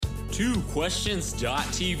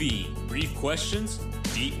2questions.tv. Brief questions,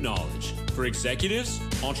 deep knowledge. For executives,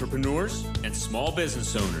 entrepreneurs, and small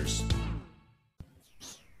business owners.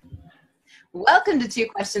 Welcome to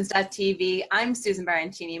 2questions.tv. I'm Susan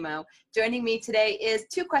Baroncini-Moe. Joining me today is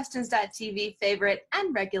 2questions.tv favorite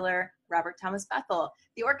and regular Robert Thomas Bethel,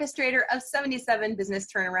 the orchestrator of 77 business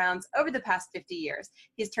turnarounds over the past 50 years.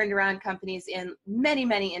 He's turned around companies in many,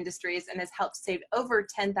 many industries and has helped save over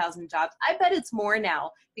 10,000 jobs. I bet it's more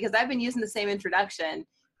now because I've been using the same introduction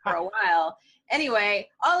for a while. Anyway,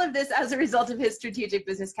 all of this as a result of his strategic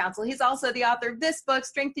business counsel. He's also the author of this book,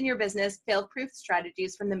 Strengthen Your Business, Fail-Proof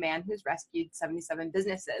Strategies from the Man Who's Rescued 77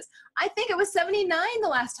 Businesses. I think it was 79 the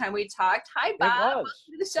last time we talked. Hi, Bob. Welcome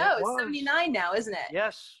to the show. It's 79 now, isn't it?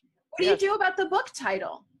 Yes. What do you do about the book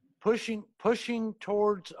title? Pushing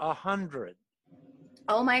towards 100.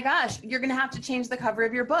 Oh my gosh, you're going to have to change the cover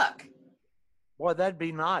of your book. Boy, that'd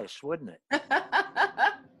be nice, wouldn't it?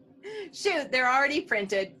 Shoot, they're already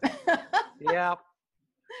printed. Yeah.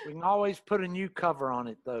 We can always put a new cover on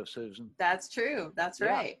it, though, Susan. That's true. That's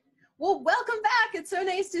right. Well, welcome back. It's so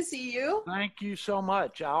nice to see you. Thank you so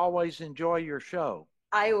much. I always enjoy your show.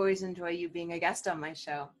 I always enjoy you being a guest on my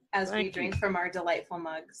show as we drink from our delightful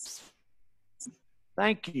mugs.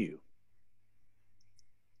 Thank you.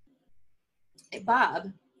 Hey,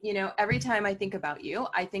 Bob, you know, every time I think about you,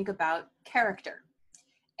 I think about character.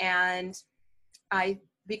 And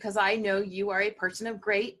because I know you are a person of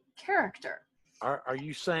great character. Are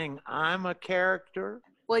you saying I'm a character?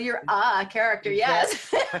 Well, you're a character,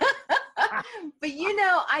 yes. But you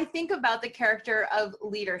know, I think about the character of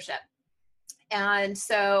leadership. And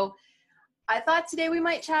so I thought today we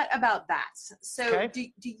might chat about that. So do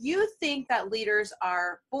you think that leaders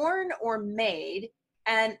are born or made?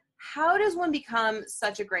 And how does one become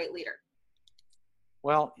such a great leader?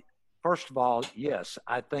 Well, first of all, yes,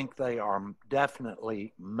 I think they are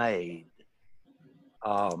definitely made.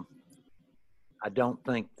 I don't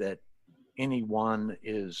think that anyone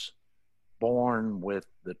is born with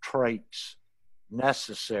the traits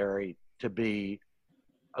necessary to be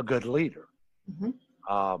a good leader.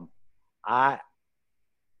 Mm-hmm. I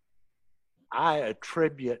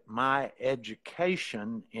attribute my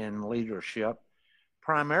education in leadership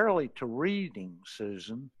primarily to reading,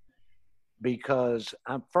 Susan, because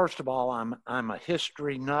first of all, I'm a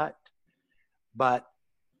history nut, but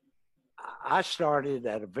I started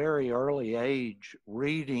at a very early age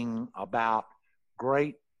reading about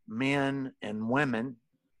great men and women,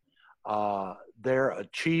 their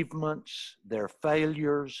achievements, their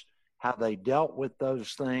failures, how they dealt with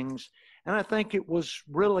those things. And I think it was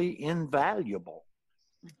really invaluable.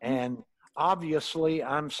 Mm-hmm. And obviously,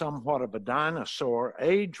 I'm somewhat of a dinosaur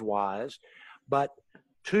age-wise, but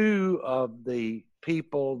two of the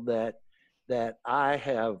people that I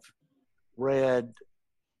have read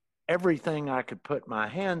everything I could put my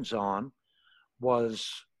hands on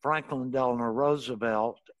was Franklin Delano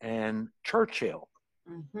Roosevelt and Churchill.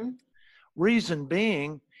 Mm-hmm. Reason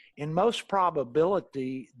being, in most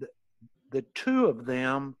probability, the two of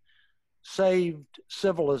them saved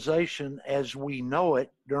civilization as we know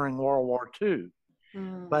it during World War II.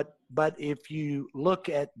 Mm. But if you look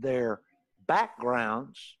at their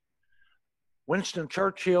backgrounds, Winston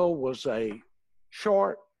Churchill was a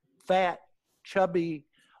short, fat, chubby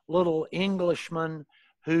little Englishman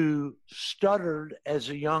who stuttered as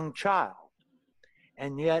a young child.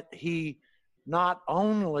 And yet he not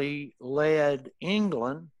only led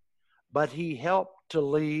England, but he helped to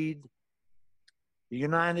lead the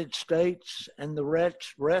United States and the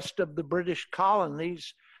rest of the British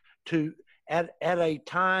colonies to, at a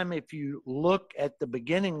time, if you look at the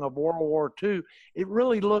beginning of World War II, it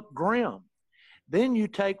really looked grim. Then you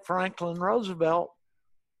take Franklin Roosevelt,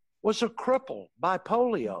 was a cripple by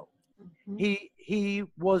polio. Mm-hmm. He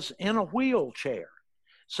was in a wheelchair.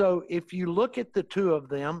 So if you look at the two of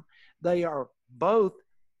them, they are both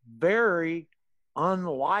very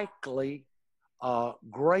unlikely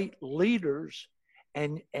great leaders,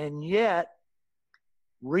 and yet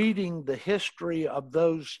reading the history of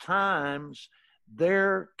those times,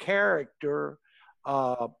 their character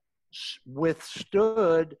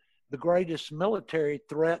withstood the greatest military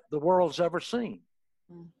threat the world's ever seen.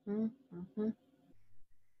 Mm-hmm, mm-hmm.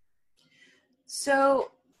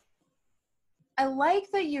 So I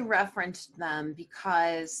like that you referenced them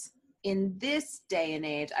because in this day and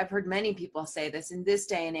age, I've heard many people say this, in this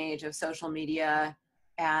day and age of social media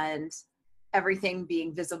and everything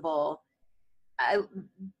being visible, a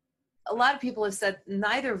lot of people have said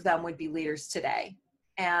neither of them would be leaders today.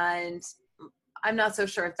 And I'm not so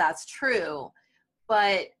sure if that's true,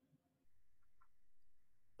 but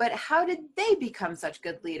but how did they become such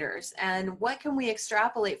good leaders? And what can we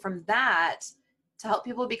extrapolate from that to help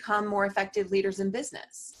people become more effective leaders in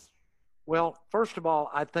business? Well, first of all,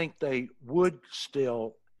 I think they would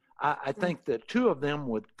still, I think the two of them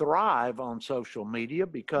would thrive on social media,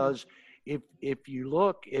 because if you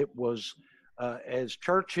look, it was, as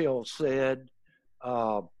Churchill said,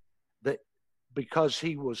 that because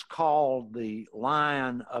he was called the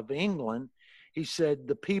Lion of England, he said,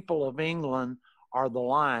 the people of England are the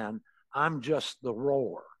lion, I'm just the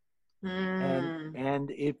roar.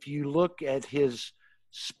 And if you look at his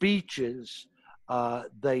speeches,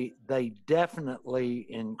 they definitely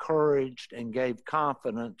encouraged and gave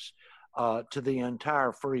confidence to the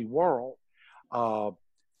entire free world.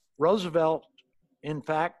 Roosevelt, in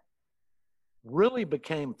fact, really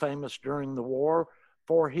became famous during the war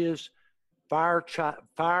for his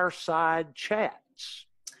fireside chats.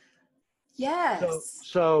 Yes.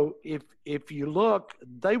 So if you look,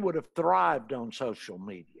 they would have thrived on social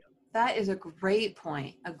media. That is a great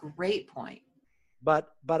point. A great point. But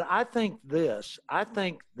I think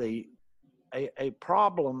a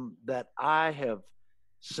problem that I have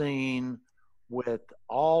seen with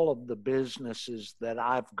all of the businesses that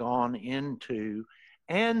I've gone into,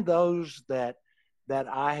 and those that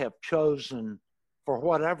I have chosen for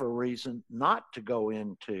whatever reason not to go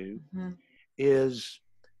into, is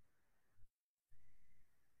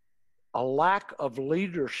a lack of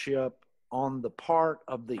leadership on the part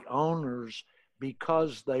of the owners,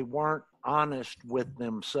 because they weren't honest with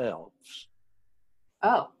themselves.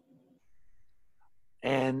 Oh.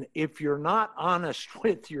 And if you're not honest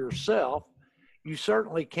with yourself, you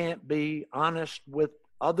certainly can't be honest with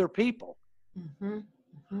other people.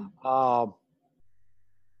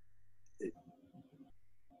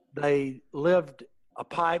 They lived a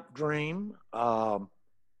pipe dream.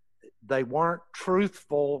 They weren't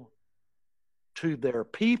truthful to their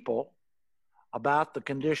people about the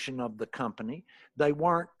condition of the company. They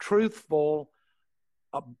weren't truthful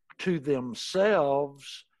to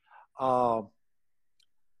themselves about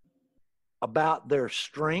their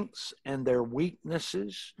strengths and their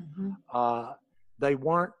weaknesses. They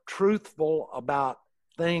weren't truthful about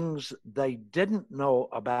things they didn't know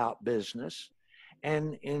about business.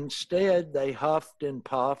 And instead, they huffed and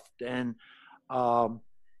puffed, and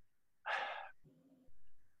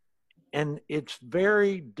it's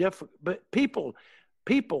very difficult. But people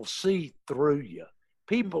see through you.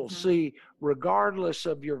 People see, regardless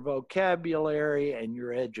of your vocabulary and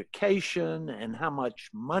your education and how much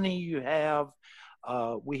money you have.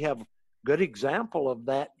 We have a good example of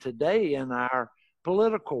that today in our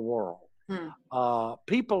political world.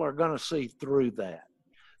 People are going to see through that.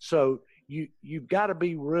 So you've got to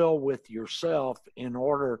be real with yourself in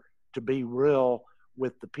order to be real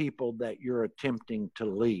with the people that you're attempting to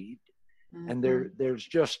lead. And there's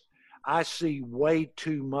just, I see way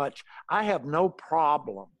too much. I have no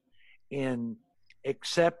problem in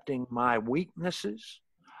accepting my weaknesses.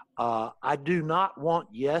 I do not want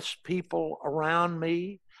yes people around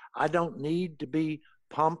me. I don't need to be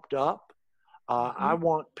pumped up. I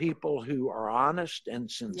want people who are honest and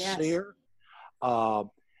sincere,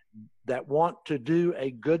 that want to do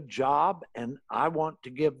a good job, and I want to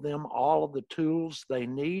give them all of the tools they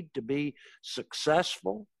need to be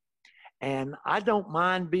successful. And I don't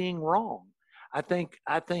mind being wrong. I think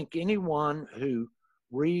anyone who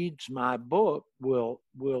reads my book will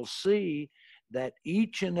see that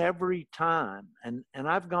each and every time, and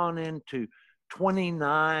I've gone into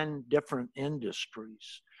 29 different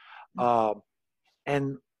industries.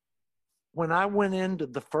 And when I went into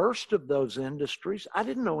the first of those industries, I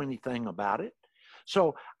didn't know anything about it.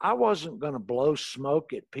 So I wasn't going to blow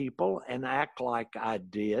smoke at people and act like I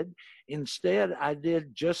did. Instead, I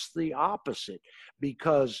did just the opposite,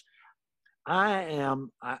 because I've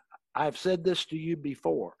said this to you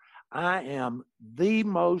before, I am the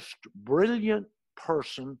most brilliant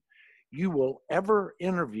person you will ever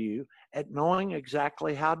interview at knowing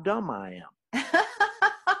exactly how dumb I am.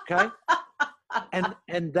 Okay?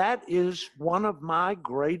 And that is one of my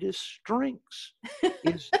greatest strengths,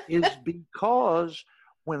 is because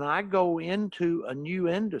when I go into a new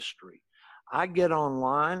industry, I get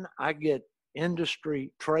online, I get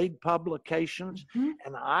industry trade publications,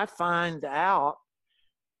 and I find out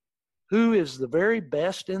who is the very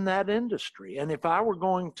best in that industry. And if I were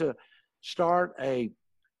going to start a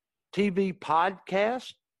TV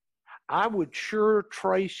podcast, I would sure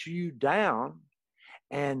trace you down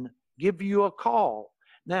and give you a call.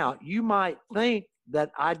 Now, you might think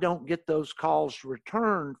that I don't get those calls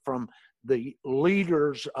returned from the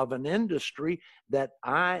leaders of an industry that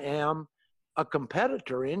I am a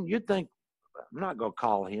competitor in. You'd think, I'm not going to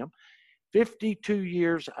call him. 52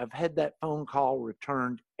 years, I've had that phone call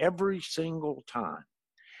returned every single time.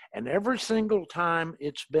 And every single time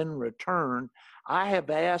it's been returned, I have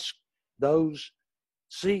asked those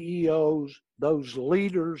CEOs, those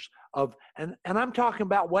leaders of, and I'm talking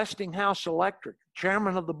about Westinghouse Electric,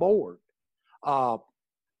 chairman of the board. I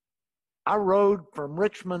rode from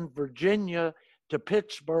Richmond, Virginia to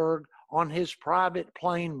Pittsburgh on his private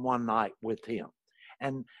plane one night with him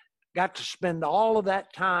and got to spend all of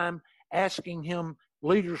that time asking him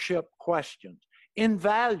leadership questions.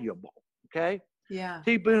 Invaluable, okay? Yeah.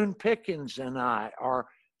 T. Boone Pickens and I are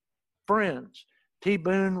friends. T.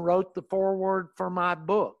 Boone wrote the foreword for my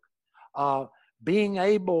book. Being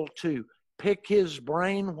able to pick his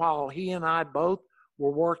brain while he and I both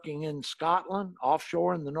were working in Scotland,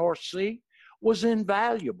 offshore in the North Sea, was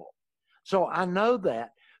invaluable. So I know that.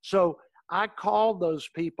 So I called those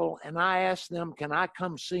people and I asked them, can I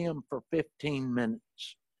come see them for 15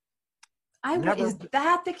 minutes? Is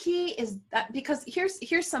that the key? Is that because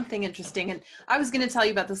here's something interesting, and I was going to tell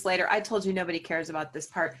you about this later. I told you nobody cares about this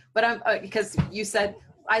part, but I'm because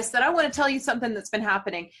I said I want to tell you something that's been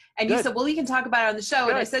happening, and Good. You said, well, you can talk about it on the show,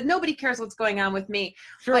 Good. and I said nobody cares what's going on with me.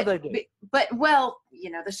 Sure, they do. But well,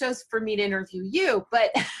 the show's for me to interview you, but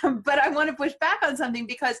but I want to push back on something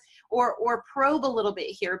because or probe a little bit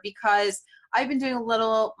here because I've been doing a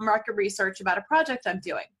little market research about a project I'm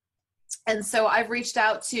doing. And so I've reached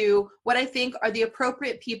out to what I think are the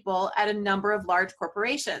appropriate people at a number of large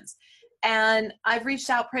corporations. And I've reached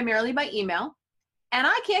out primarily by email, and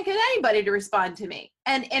I can't get anybody to respond to me.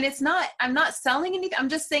 And it's not, I'm not selling anything. I'm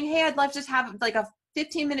just saying, hey, I'd love to just have like a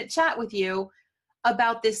 15-minute chat with you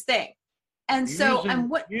about this thing. And so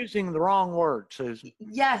I'm using the wrong word, Susan.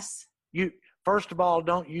 Yes. You first of all,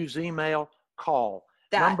 don't use email, call.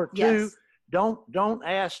 Number two, yes. don't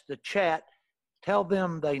ask the chat. Tell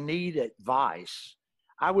them they need advice.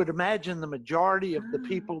 I would imagine the majority of the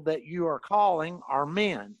people that you are calling are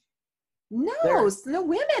men. No, no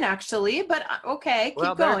women actually, but okay, keep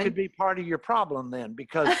going. Well, that could be part of your problem then,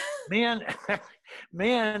 because men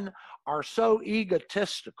are so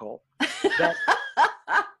egotistical that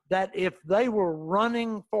that if they were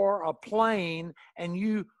running for a plane and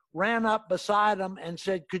you ran up beside them and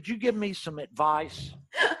said, "Could you give me some advice?"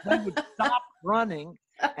 they would stop running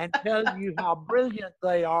and tell you how brilliant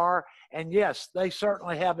they are. And yes, they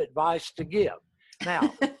certainly have advice to give.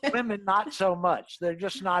 Now, women, not so much. They're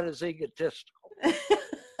just not as egotistical.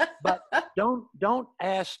 But don't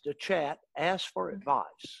ask to chat, ask for advice.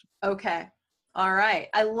 Okay. All right.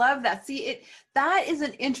 I love that. See, that is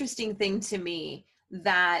an interesting thing to me,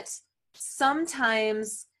 that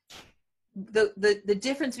sometimes the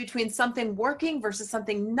difference between something working versus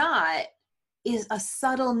something not is a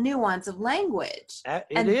subtle nuance of language.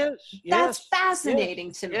 It is. Yes. That's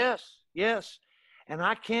fascinating to me. Yes. And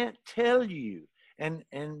I can't tell you, and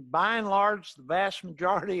by and large, the vast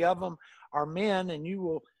majority of them are men, and you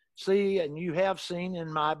will see, and you have seen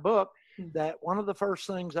in my book, that one of the first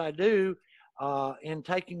things I do in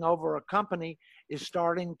taking over a company is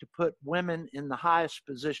starting to put women in the highest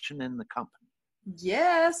position in the company.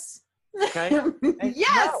 Yes. Okay.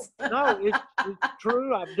 Yes. No, it's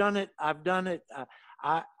true. I've done it.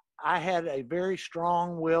 I had a very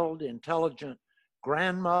strong-willed, intelligent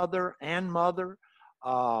grandmother and mother,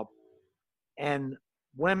 and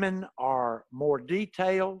women are more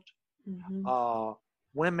detailed. Mm-hmm.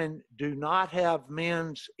 Women do not have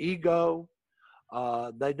men's ego.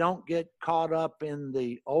 They don't get caught up in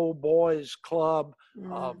the old boys club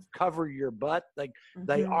of cover your butt.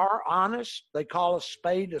 They are honest. They call a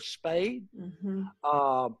spade a spade.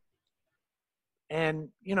 Mm-hmm. And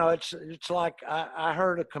it's like I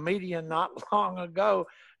heard a comedian not long ago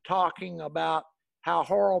talking about how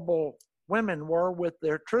horrible women were with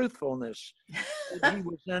their truthfulness. He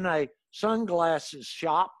was in a sunglasses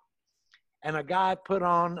shop, and a guy put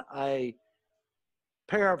on a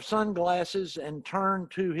pair of sunglasses and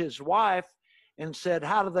turned to his wife and said,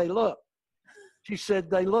 "How do they look?" She said,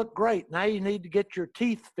 "They look great. Now you need to get your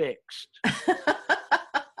teeth fixed."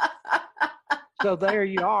 So there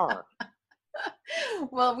you are.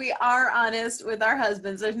 Well, we are honest with our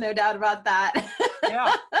husbands. There's no doubt about that.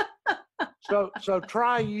 Yeah. So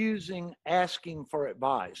try asking for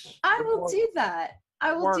advice. I will do that.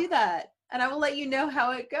 Do that. And I will let you know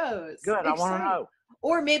how it goes. Good. I want to know.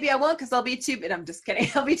 Or maybe I won't, because I'll be too, and I'm just kidding.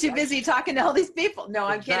 I'll be too busy talking to all these people. No,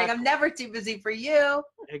 I'm kidding. I'm never too busy for you.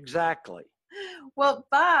 Exactly. Well,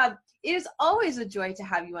 Bob, it is always a joy to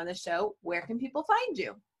have you on the show. Where can people find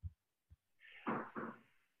you?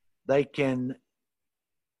 They can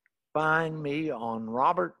find me on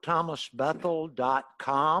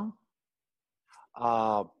robertthomasbethel.com,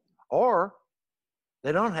 or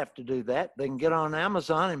they don't have to do that. They can get on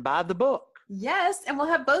Amazon and buy the book. Yes, and we'll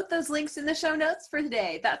have both those links in the show notes for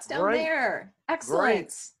today. That's down Great. there.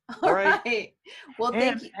 Excellent. Great. All Great. right. Well,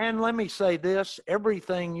 thank you. And let me say this,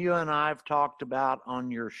 everything you and I have talked about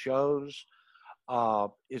on your shows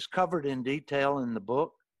is covered in detail in the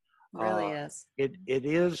book. Really is. It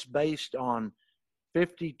is based on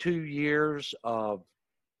 52 years of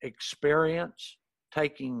experience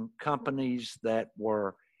taking companies that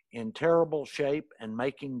were in terrible shape and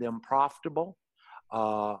making them profitable.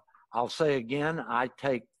 I'll say again, I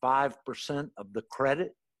take 5% of the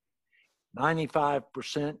credit.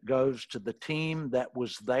 95% goes to the team that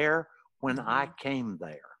was there when I came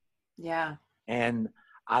there. Yeah. And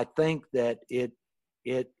I think that it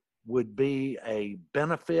would be a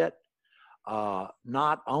benefit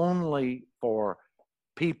not only for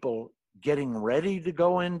people getting ready to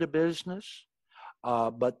go into business,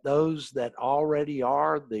 but those that already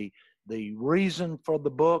are. The reason for the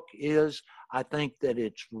book is I think that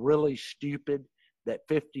it's really stupid that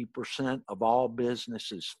 50% of all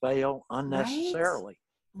businesses fail unnecessarily.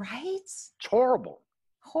 Right? It's horrible.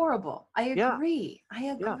 Horrible. I agree. Yeah. I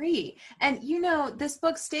agree. And this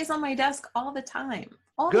book stays on my desk all the time.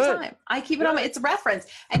 All Good. the time. I keep it on it's referenced,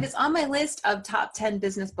 and it's on my list of top 10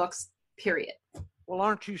 business books, period. Well,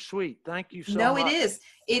 aren't you sweet? Thank you so much. No, it is.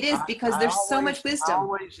 It is because there's so much wisdom. I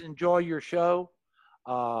always enjoy your show.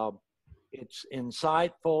 It's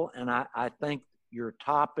insightful, and I think your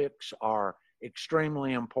topics are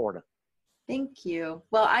extremely important. Thank you.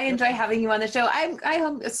 Well, I enjoy having you on the show.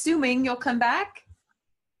 I'm assuming you'll come back.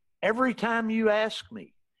 Every time you ask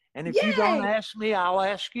me. And if you don't ask me, I'll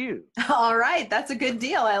ask you. All right. That's a good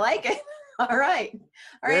deal. I like it. All right.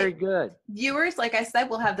 Very good. Viewers, like I said,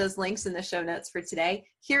 we'll have those links in the show notes for today.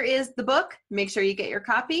 Here is the book. Make sure you get your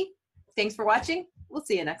copy. Thanks for watching. We'll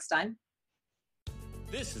see you next time.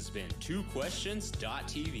 This has been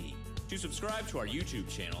TwoQuestions.tv. To subscribe to our YouTube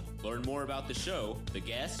channel, learn more about the show, the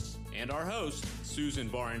guests, and our host, Susan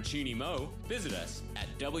Baroncini Moe, visit us at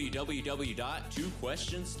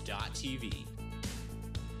www.twoquestions.tv.